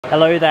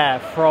Hello there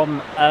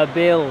from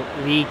Erbil,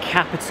 the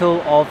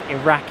capital of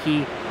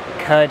Iraqi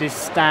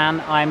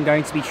Kurdistan. I'm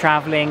going to be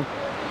traveling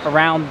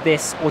around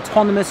this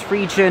autonomous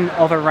region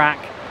of Iraq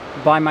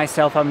by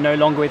myself. I'm no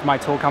longer with my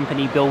tour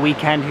company, Bill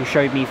Weekend, who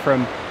showed me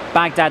from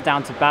Baghdad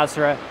down to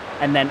Basra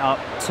and then up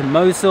to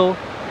Mosul,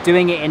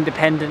 doing it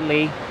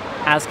independently,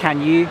 as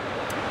can you.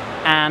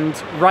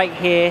 And right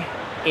here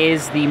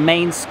is the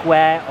main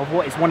square of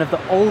what is one of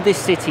the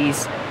oldest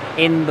cities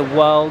in the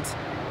world.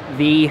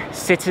 The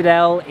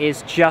citadel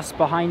is just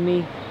behind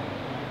me.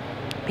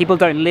 People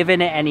don't live in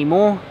it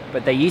anymore,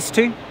 but they used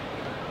to.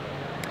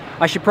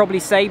 I should probably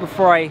say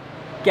before I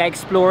get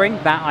exploring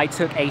that I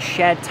took a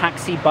shared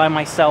taxi by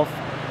myself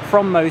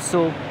from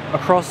Mosul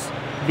across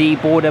the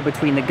border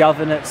between the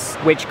governorates,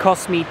 which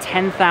cost me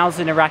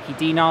 10,000 Iraqi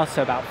dinars,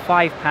 so about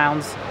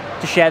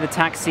 £5, to share the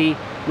taxi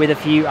with a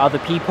few other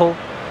people.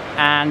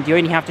 And you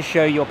only have to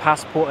show your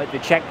passport at the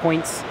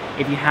checkpoints.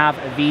 If you have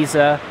a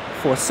visa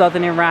for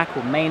southern Iraq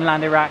or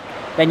mainland Iraq,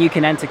 then you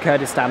can enter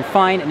Kurdistan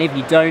fine, and if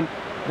you don't,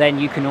 then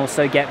you can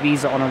also get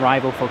visa on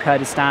arrival for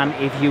Kurdistan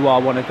if you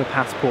are one of the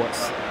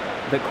passports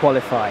that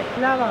qualify.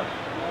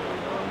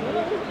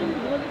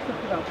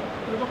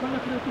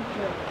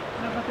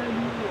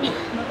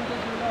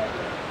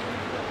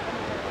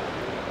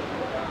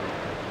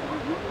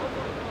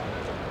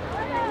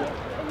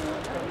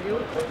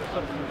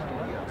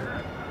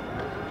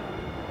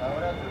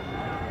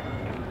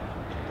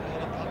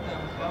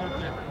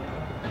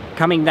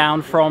 Coming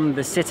down from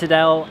the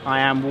citadel, I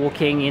am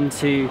walking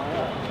into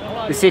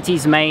the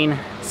city's main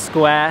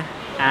square,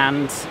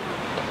 and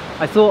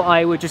I thought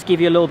I would just give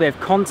you a little bit of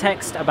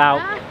context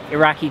about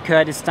Iraqi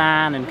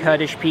Kurdistan and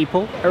Kurdish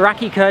people.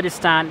 Iraqi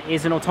Kurdistan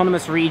is an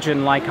autonomous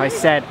region, like I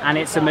said, and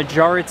it's a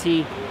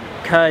majority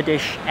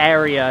Kurdish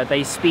area.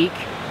 They speak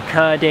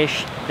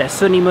Kurdish, they're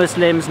Sunni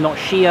Muslims, not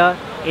Shia.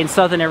 In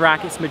southern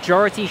Iraq it's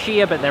majority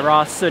Shia, but there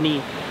are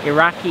Sunni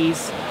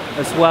Iraqis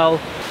as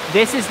well.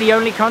 This is the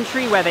only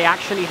country where they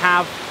actually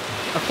have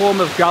a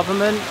form of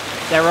government,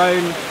 their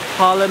own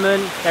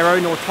parliament, their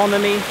own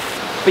autonomy.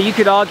 But you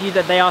could argue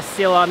that they are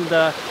still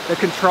under the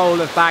control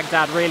of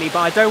Baghdad, really. But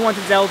I don't want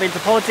to delve into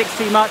politics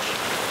too much.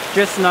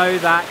 Just know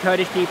that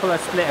Kurdish people are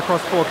split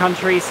across 4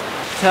 countries: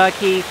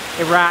 Turkey,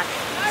 Iraq,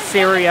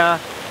 Syria,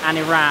 and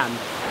Iran.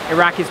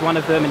 Iraq is one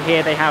of them, and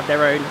here they have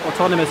their own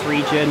autonomous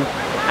region.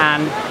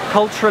 And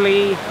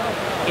culturally,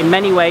 in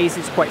many ways,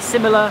 it's quite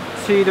similar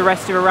to the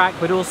rest of Iraq,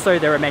 but also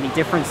there are many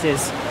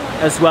differences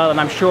as well, and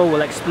I'm sure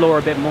we'll explore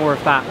a bit more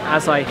of that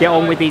as I get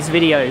on with these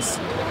videos.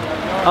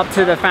 Up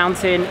to the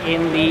fountain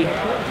in the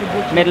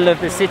middle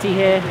of the city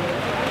here.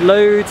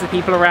 Loads of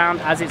people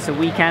around as it's a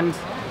weekend,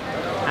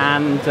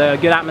 and a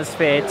good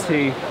atmosphere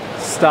to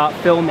start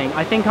filming.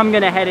 I think I'm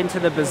going to head into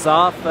the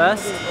bazaar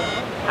first,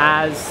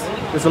 as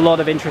there's a lot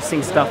of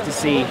interesting stuff to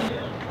see.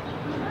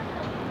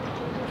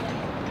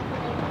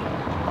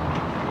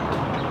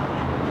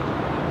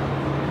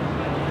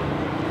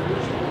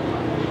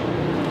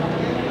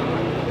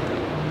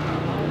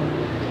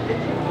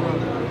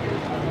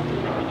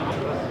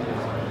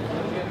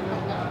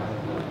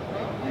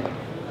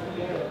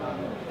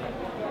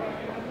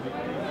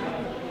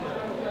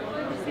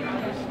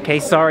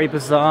 Qaysari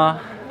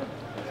Bazaar,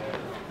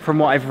 from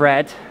what I've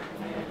read,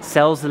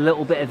 sells a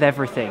little bit of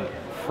everything,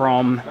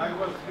 from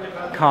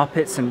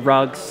carpets and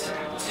rugs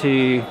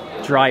to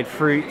dried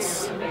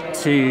fruits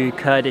to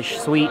Kurdish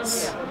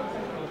sweets.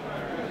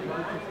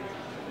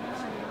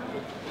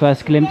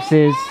 First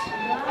glimpses,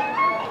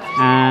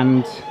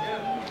 and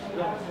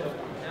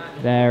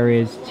there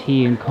is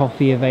tea and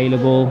coffee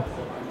available.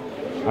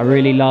 I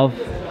really love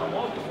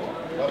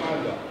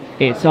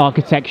its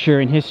architecture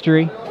and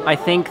history. I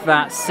think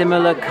that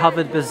similar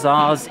covered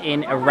bazaars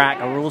in Iraq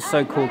are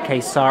also called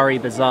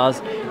Qaysari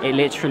Bazaars. It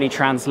literally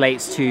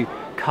translates to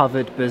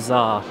covered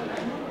bazaar.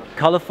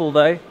 Colourful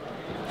though,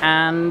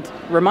 and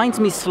reminds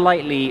me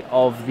slightly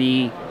of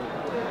the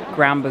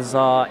Grand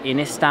Bazaar in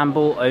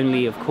Istanbul,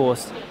 only of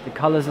course the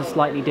colours are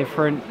slightly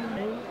different.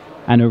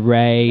 An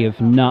array of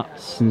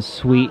nuts and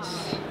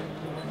sweets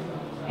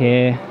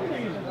here,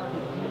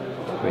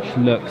 which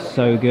looks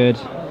so good.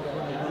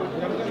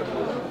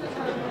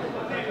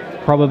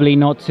 Probably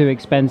not too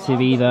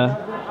expensive either.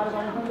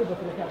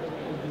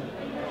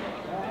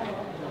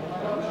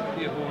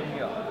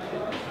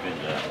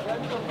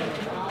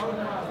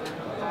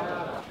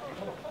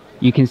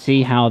 You can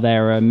see how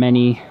there are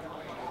many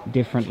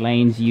different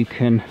lanes you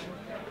can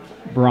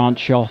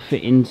branch off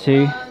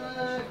into,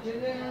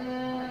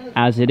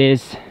 as it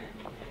is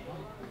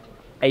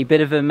a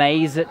bit of a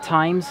maze at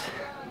times,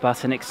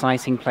 but an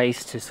exciting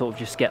place to sort of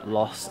just get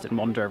lost and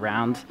wander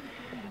around,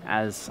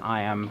 as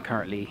I am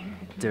currently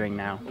doing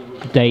now.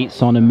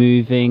 Dates on a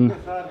moving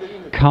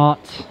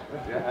cart.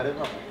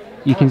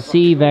 You can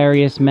see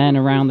various men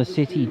around the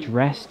city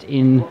dressed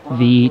in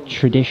the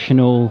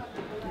traditional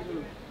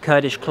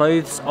Kurdish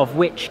clothes, of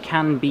which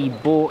can be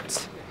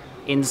bought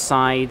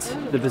inside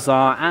the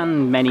bazaar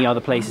and many other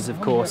places, of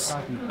course.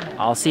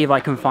 I'll see if I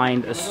can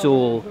find a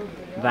stall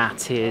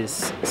that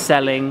is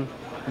selling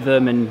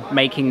them and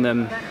making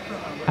them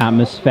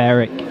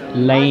atmospheric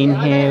lane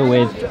here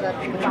with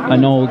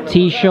an old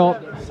tea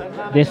shop.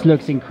 This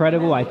looks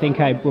incredible. I think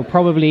I will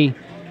probably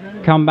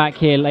come back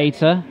here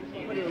later.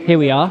 Here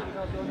we are,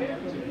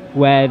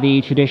 where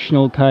the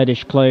traditional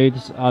Kurdish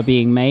clothes are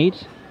being made.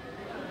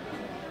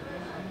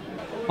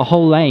 A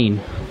whole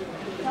lane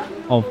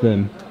of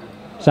them.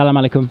 Salam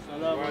alaikum.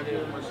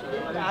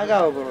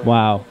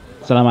 Wow.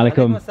 Salam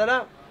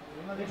alaikum.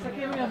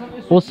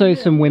 Also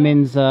some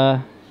women's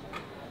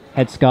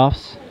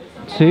headscarves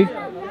too.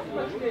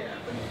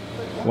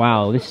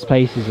 Wow, this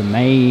place is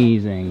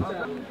amazing.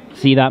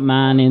 See that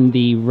man in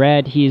the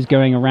red? He is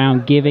going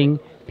around giving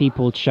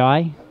people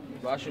chai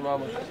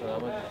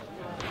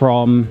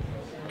from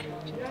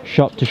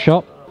shop to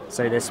shop.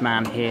 So this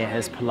man here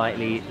has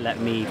politely let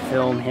me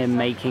film him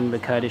making the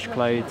Kurdish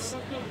clothes,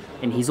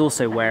 and he's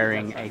also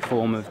wearing a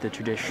form of the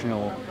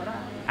traditional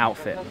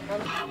outfit.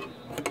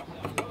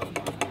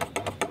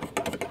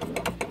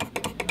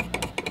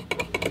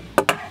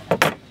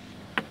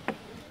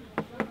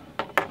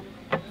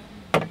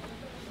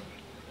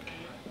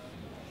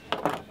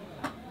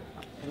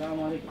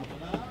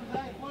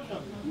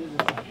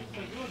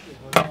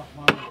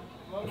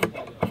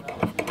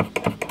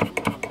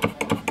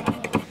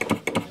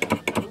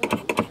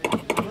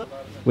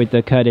 With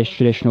the Kurdish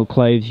traditional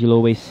clothes, you'll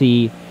always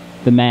see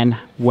the men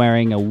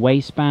wearing a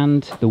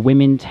waistband. The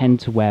women tend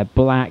to wear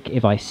black.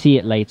 If I see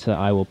it later,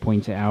 I will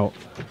point it out.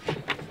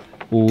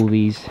 All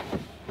these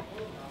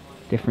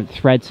different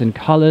threads and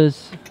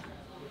colors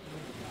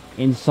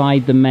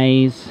inside the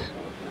maze.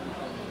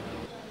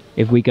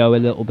 If we go a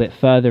little bit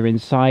further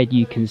inside,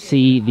 you can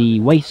see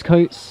the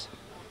waistcoats,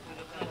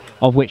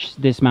 of which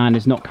this man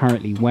is not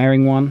currently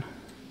wearing one.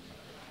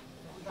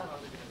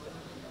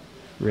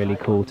 Really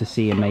cool to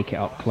see and make it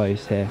up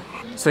close here.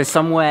 So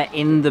somewhere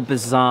in the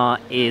bazaar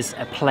is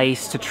a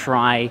place to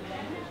try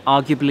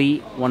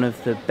arguably one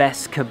of the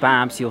best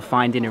kebabs you'll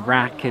find in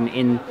Iraq and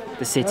in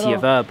the city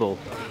of Erbil.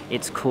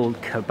 It's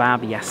called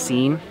Kebab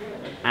Yasin,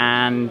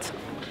 and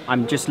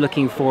I'm just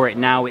looking for it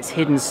now. It's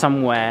hidden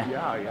somewhere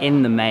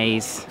in the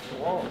maze,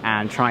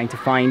 and trying to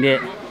find it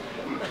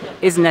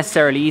isn't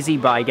necessarily easy,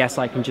 but I guess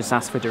I can just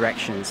ask for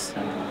directions.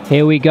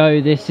 Here we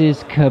go. This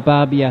is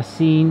Kebab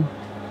Yasin.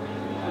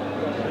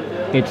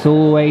 It's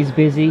always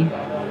busy.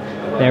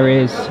 There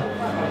is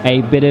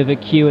a bit of a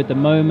queue at the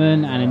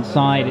moment, and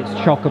inside it's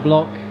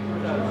chock-a-block. You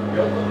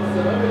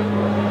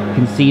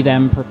can see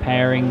them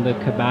preparing the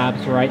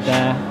kebabs right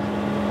there.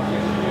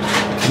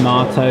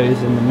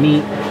 Tomatoes and the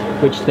meat,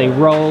 which they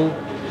roll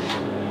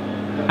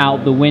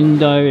out the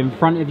window in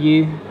front of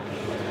you.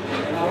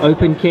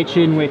 Open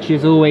kitchen, which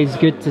is always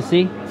good to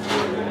see.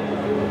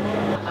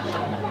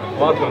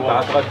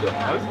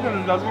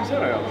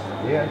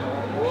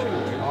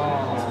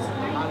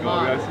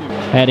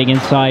 Heading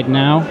inside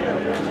now.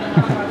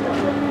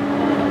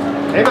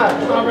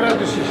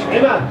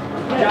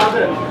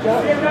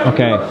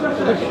 Okay.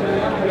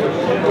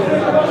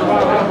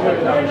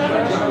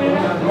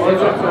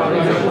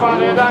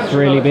 It's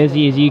really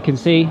busy, as you can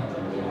see.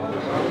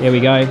 Here we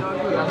go.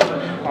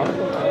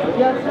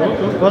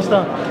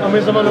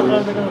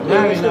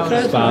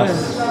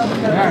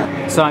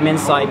 So I'm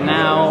inside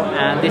now,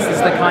 and this is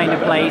the kind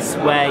of place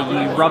where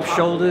you rub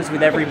shoulders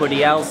with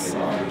everybody else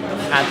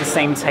at the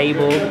same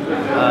table.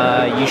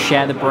 You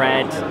share the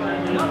bread,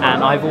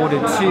 and I've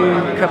ordered 2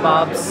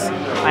 kebabs.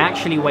 I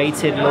actually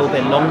waited a little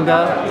bit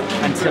longer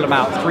until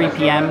about 3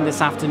 p.m.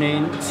 this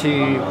afternoon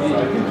to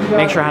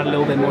make sure I had a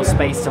little bit more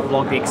space to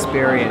vlog the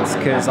experience,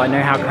 because I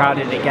know how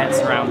crowded it gets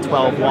around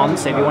 12:01,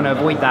 so if you want to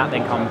avoid that,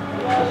 then come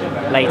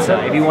later.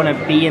 If you want to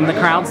be in the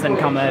crowds, then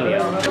come earlier.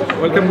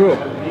 Welcome, bro.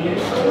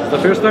 It's the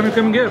first time you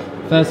come here?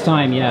 First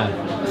time, yeah.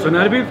 So in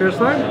Erbil, first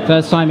time?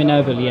 First time in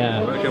Erbil,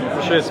 yeah.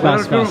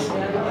 Welcome.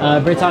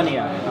 Where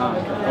Britannia.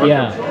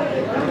 Yeah.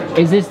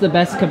 Is this the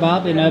best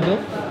kebab in Erbil?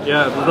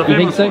 Yeah, the famous you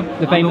think so? one.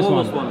 The famous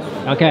one?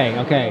 Okay,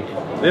 okay.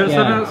 There's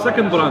a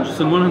second branch, it's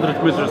in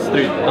 100 meter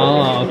street.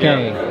 Oh,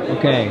 okay, yeah.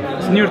 okay.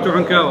 It's near to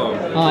Ankawa.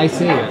 Oh, I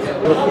see.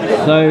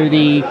 So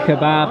the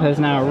kebab has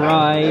now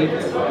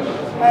arrived. Look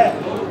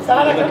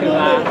at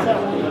that.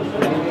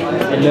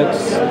 It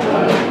looks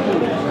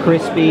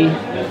crispy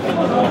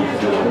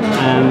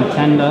and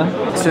tender.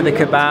 So the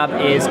kebab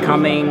is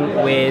coming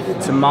with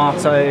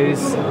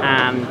tomatoes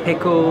and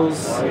pickles,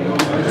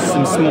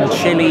 some small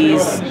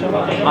chilies,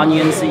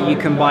 onions that you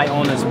can bite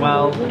on as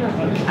well,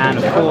 and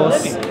of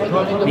course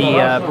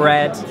the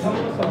bread.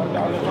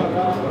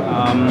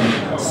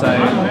 So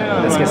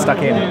let's get stuck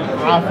in.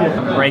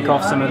 Break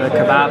off some of the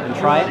kebab and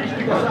try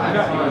it.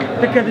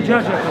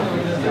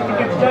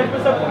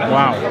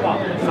 Wow.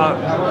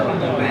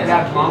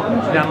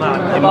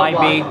 It might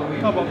be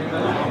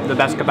the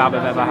best kebab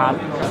I've ever had.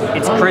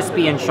 It's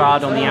crispy and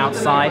charred on the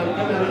outside,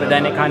 but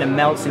then it kind of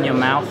melts in your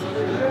mouth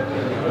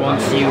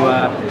once you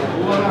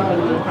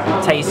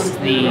taste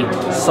the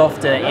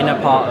softer inner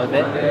part of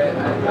it.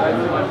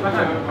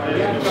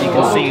 You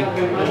can see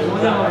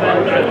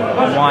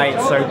why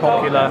it's so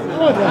popular.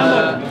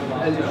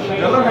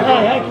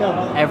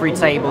 Every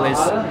table is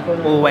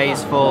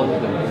always full.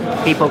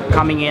 People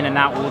coming in and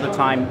out all the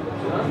time.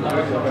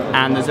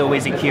 and there's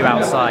always a queue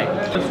outside.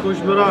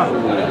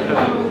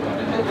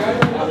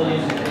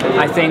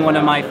 I think one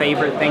of my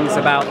favorite things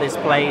about this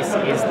place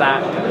is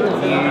that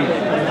you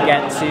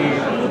get to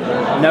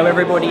know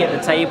everybody at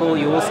the table,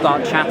 you all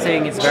start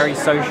chatting, it's very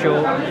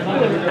social,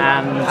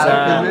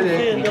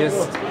 and you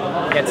just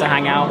get to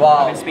hang out.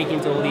 Wow. I've been speaking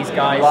to all these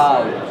guys.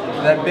 Wow,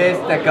 the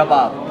best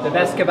kebab. The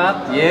best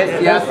kebab?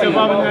 Yes, yes.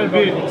 Kebab in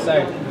Erbil. So,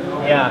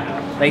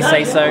 yeah, they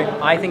say so.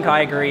 I think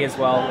I agree as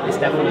well. It's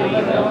definitely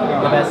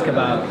the best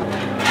kebab.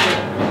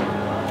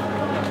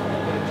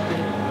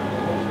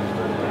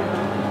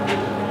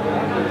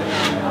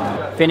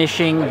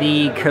 Finishing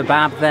the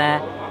kebab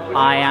there,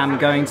 I am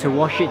going to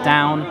wash it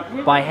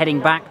down by heading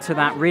back to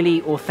that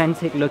really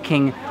authentic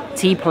looking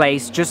tea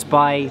place just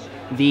by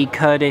the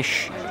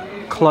Kurdish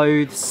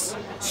clothes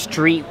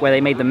street where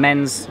they made the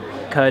men's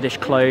Kurdish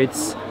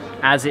clothes,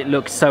 as it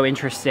looks so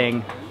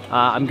interesting.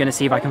 I'm going to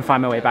see if I can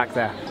find my way back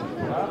there.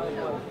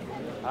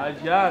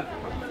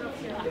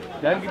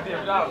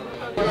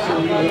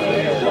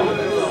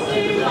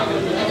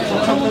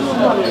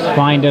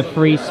 Find a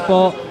free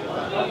spot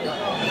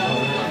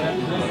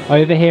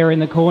over here in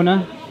the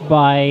corner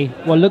by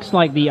what looks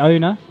like the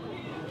owner.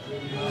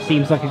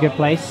 Seems like a good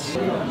place.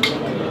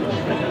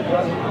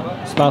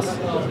 Spas.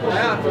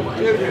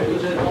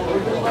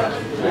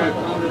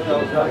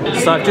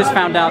 So I've just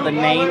found out the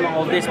name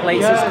of this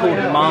place is called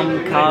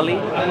Mam Kali,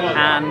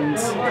 and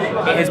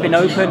it has been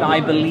open, I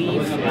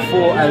believe,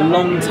 for a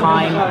long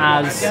time,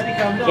 as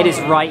it is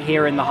right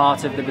here in the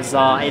heart of the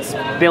bazaar. It's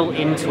built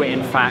into it,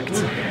 in fact,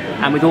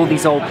 and with all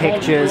these old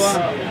pictures,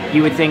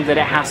 you would think that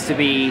it has to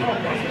be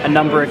a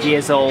number of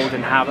years old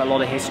and have a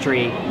lot of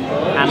history.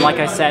 And like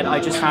I said, I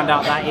just found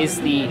out that is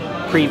the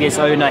previous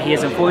owner. He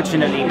has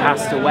unfortunately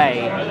passed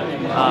away.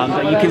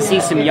 But you can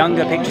see some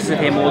younger pictures of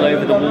him all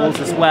over the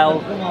walls as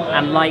well.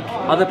 And like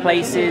other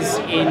places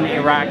in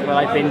Iraq that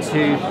I've been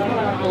to,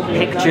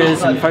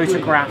 pictures and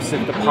photographs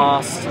of the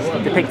past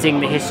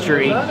depicting the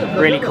history.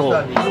 Really cool.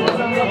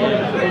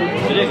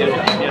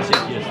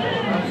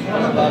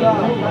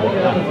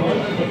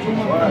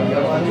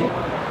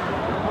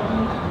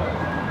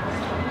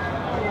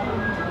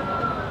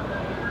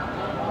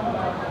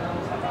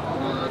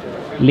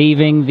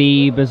 Leaving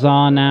the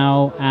bazaar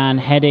now and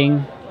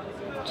heading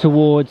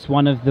towards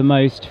one of the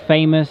most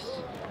famous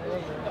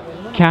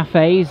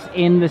cafes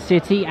in the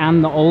city,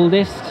 and the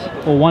oldest,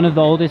 or one of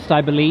the oldest,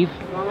 I believe.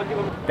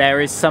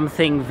 There is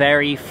something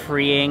very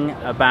freeing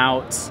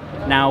about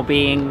now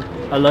being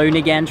alone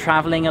again,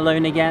 traveling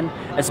alone again.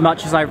 As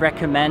much as I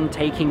recommend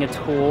taking a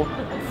tour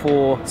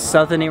for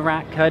southern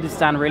Iraq,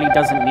 Kurdistan really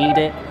doesn't need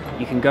it.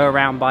 You can go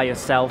around by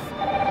yourself,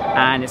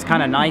 and it's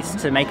kind of nice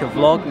to make a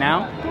vlog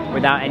now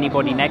without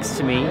anybody next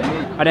to me.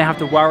 I don't have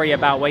to worry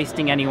about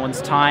wasting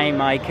anyone's time.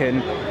 I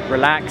can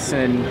relax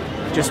and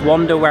just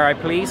wander where I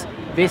please.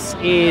 This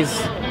is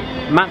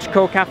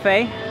Machko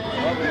Cafe,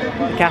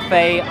 the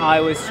cafe I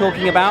was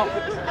talking about.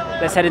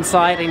 Let's head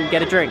inside and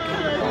get a drink.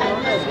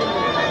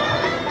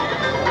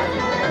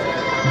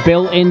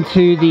 Built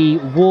into the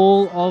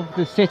wall of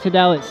the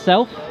citadel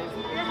itself.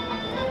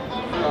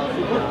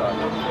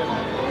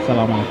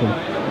 Assalamu alaikum.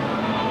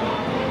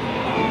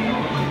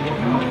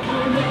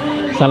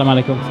 Assalamu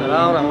alaikum.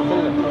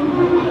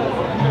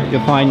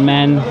 You'll find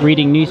men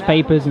reading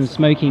newspapers and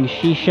smoking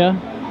shisha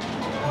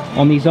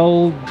on these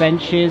old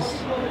benches,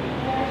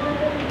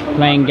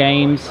 playing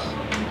games,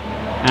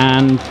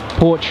 and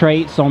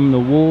portraits on the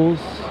walls.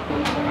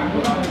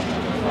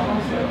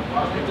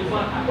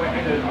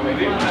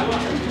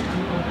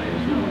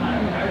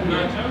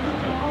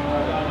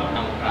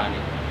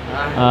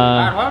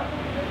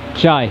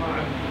 Chai.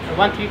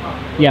 One tea?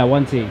 Yeah,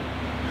 one tea.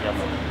 Yes.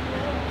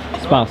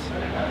 Spas.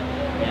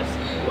 Yes.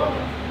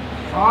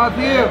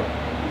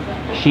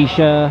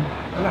 Shisha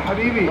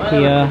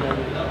here.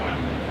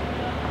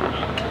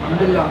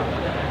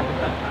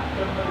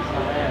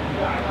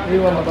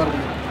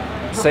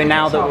 So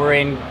now that we're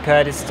in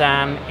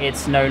Kurdistan,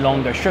 it's no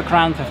longer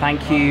shukran for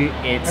thank you,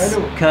 it's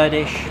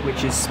Kurdish,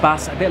 which is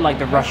spas, a bit like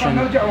the Russian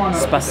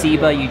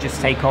spasiba, you just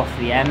take off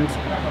the end.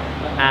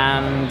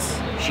 And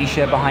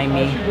shisha behind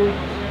me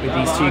with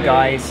these two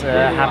guys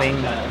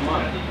having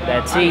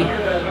their tea.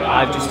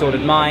 I've just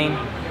ordered mine.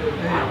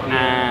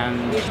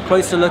 And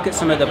closer look at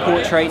some of the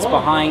portraits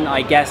behind,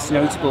 I guess,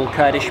 notable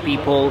Kurdish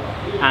people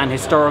and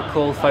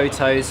historical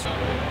photos.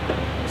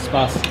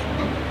 Spas.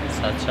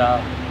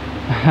 Sacha.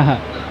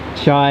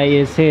 Chai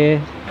is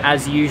here.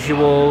 As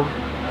usual,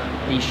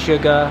 the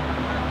sugar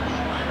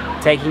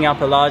taking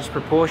up a large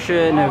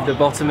proportion of the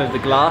bottom of the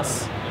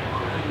glass.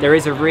 There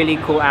is a really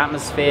cool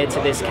atmosphere to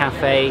this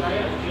cafe.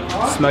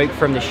 Smoke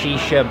from the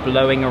shisha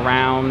blowing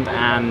around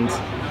and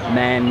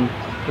men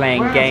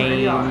playing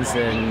games,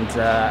 and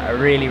a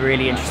really,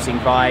 really interesting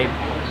vibe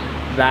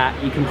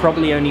that you can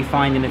probably only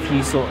find in a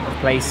few sort of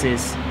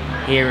places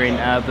here in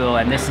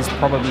Erbil, and this is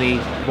probably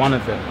one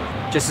of them.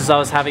 Just as I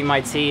was having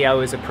my tea, I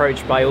was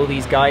approached by all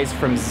these guys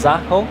from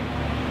Zaho,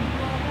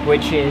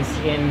 which is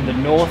in the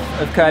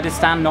north of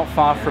Kurdistan, not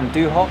far from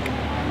Duhok,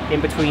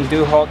 in between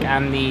Duhok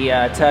and the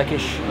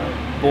Turkish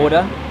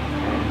border.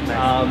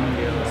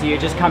 So you're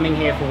just coming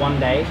here for one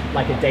day,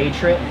 like a day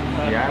trip?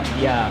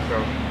 Yeah.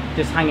 So,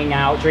 Just hanging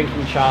out,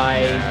 drinking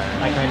chai,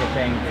 that kind of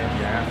thing.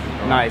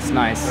 yeah. Nice,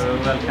 nice.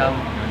 Welcome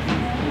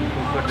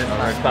to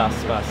Kurdistan.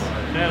 Spas.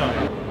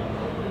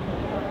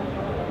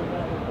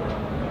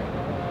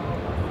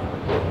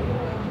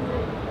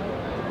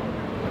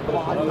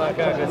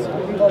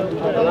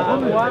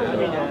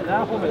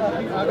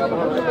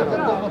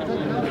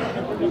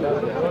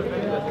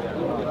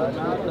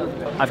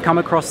 I've come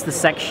across the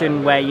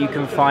section where you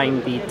can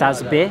find the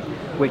tasbih,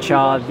 which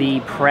are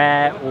the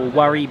prayer or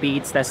worry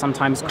beads, they're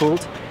sometimes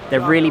called. They're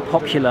really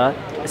popular,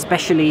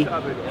 especially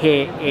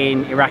here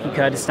in Iraqi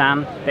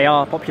Kurdistan. They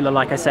are popular,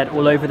 like I said,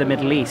 all over the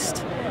Middle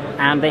East.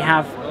 And they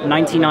have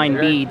 99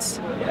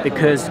 beads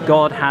because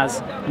God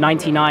has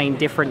 99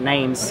 different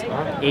names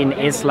in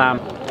Islam.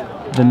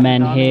 The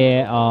men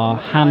here are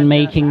hand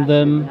making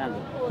them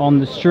on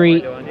the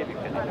street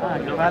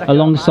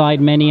alongside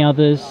many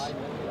others,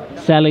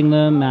 selling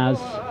them as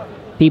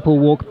people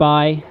walk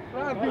by.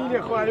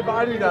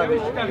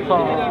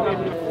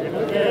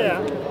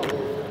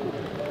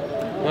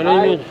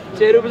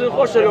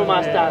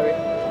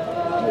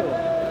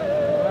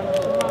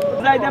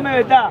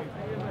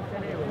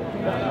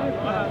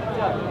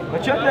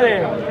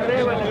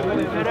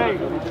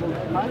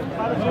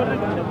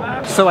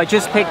 So I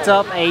just picked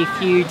up a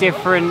few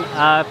different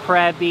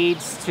prayer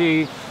beads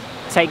to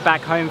take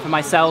back home for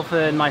myself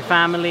and my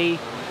family.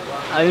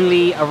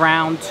 Only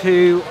around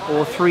 2,000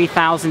 or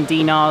 3,000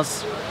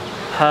 dinars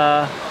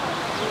per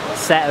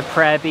set of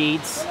prayer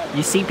beads.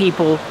 You see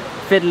people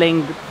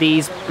fiddling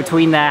these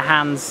between their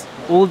hands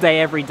all day,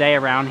 every day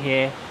around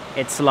here.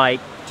 It's like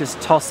just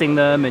tossing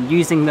them and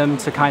using them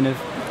to kind of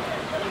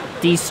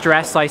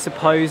de-stress, I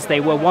suppose.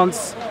 They were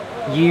once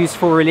used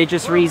for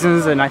religious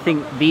reasons, and I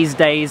think these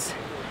days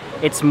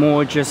it's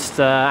more just,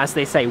 as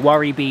they say,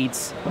 worry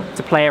beads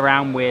to play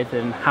around with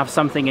and have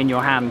something in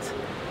your hand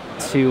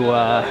to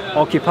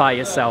occupy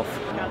yourself.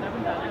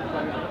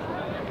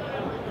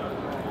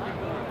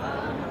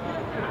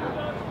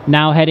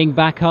 Now heading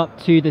back up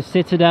to the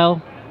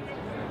citadel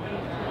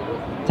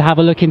to have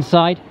a look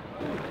inside.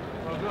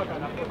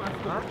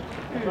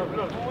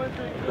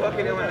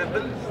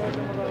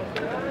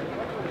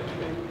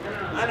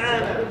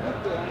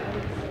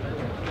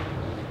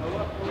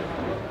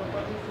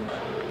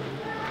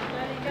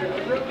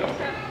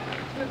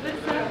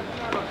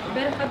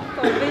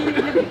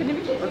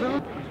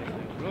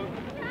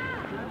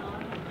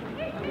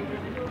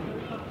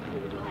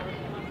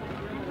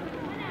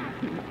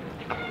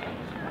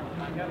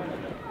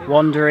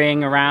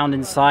 Wandering around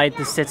inside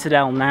the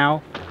citadel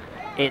now.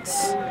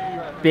 It's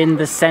been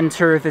the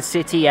center of the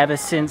city ever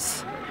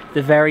since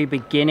the very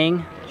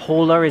beginning.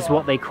 Hala is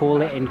what they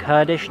call it in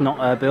Kurdish, not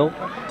Erbil.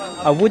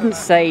 I wouldn't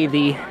say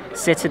the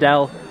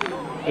citadel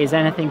is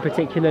anything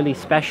particularly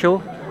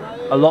special.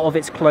 A lot of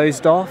it's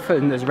closed off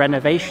and there's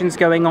renovations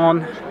going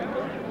on.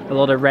 A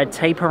lot of red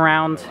tape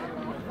around.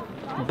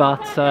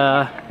 But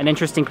an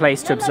interesting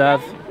place to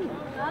observe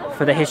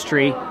for the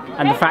history.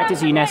 And the fact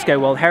it's a UNESCO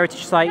World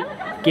Heritage Site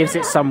gives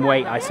it some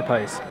weight, I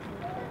suppose.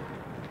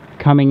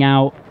 Coming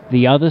out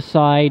the other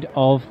side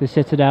of the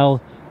citadel,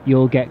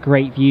 you'll get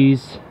great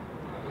views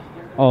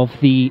of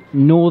the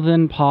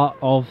northern part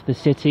of the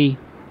city.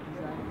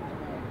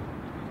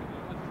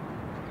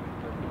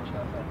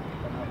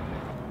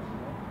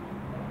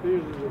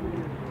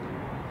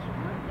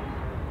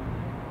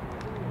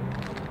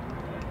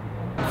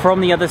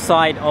 From the other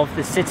side of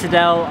the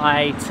citadel,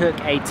 I took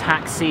a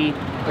taxi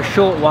a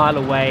short while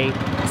away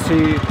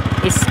to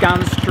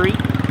Iskan Street,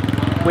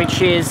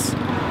 which is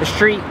a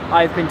street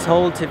I've been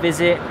told to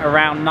visit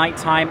around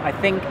nighttime. I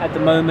think at the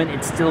moment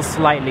it's still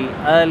slightly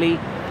early.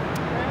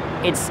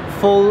 It's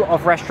full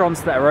of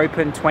restaurants that are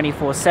open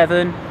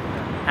 24/7,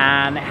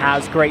 and it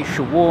has great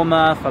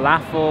shawarma,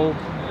 falafel,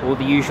 all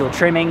the usual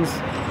trimmings.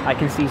 I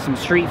can see some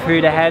street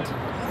food ahead.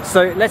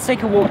 So let's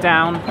take a walk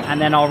down and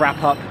then I'll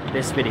wrap up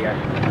this video.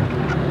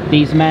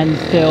 These men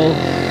still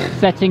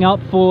setting up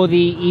for the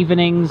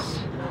evening's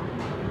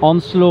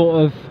onslaught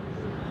of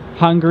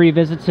hungry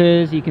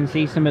visitors. You can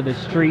see some of the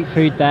street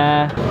food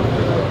there.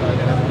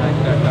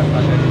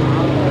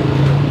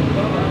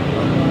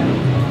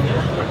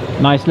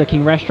 Nice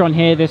looking restaurant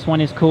here. This one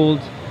is called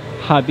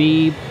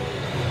Habib.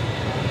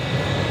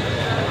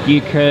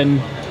 You can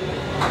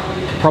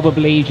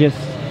probably just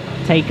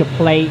take a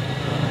plate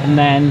and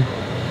then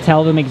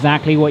tell them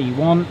exactly what you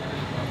want.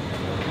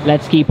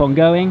 Let's keep on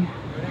going.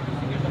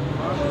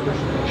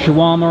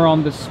 Shawarma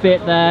on the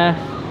spit there.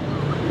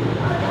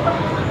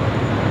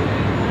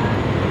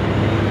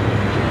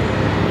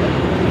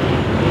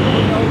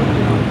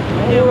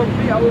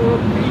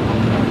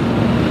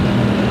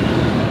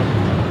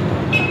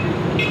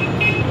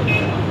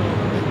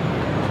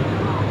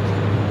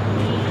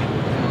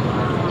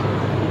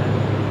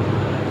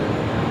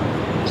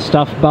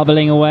 Stuff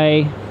bubbling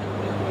away.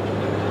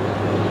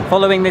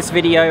 Following this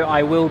video,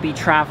 I will be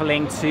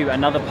traveling to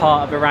another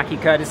part of Iraqi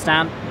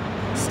Kurdistan,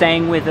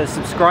 staying with a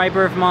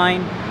subscriber of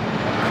mine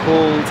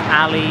called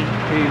Ali,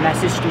 who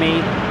messaged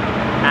me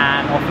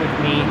and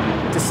offered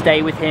me to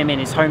stay with him in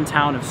his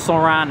hometown of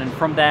Soran, and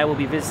from there we'll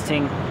be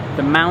visiting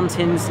the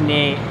mountains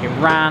near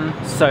Iran.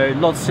 So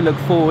lots to look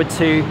forward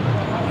to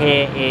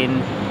here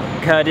in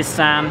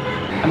Kurdistan.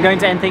 I'm going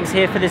to end things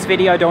here for this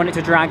video. I don't want it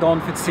to drag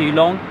on for too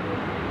long.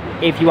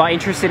 If you are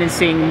interested in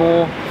seeing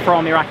more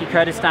from Iraqi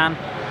Kurdistan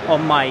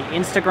on my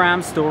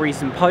Instagram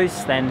stories and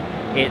posts, then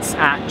it's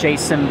at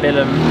Jason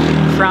Billam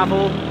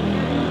Travel.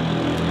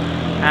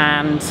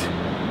 And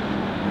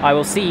I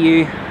will see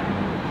you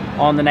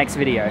on the next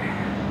video.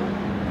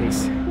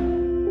 Peace.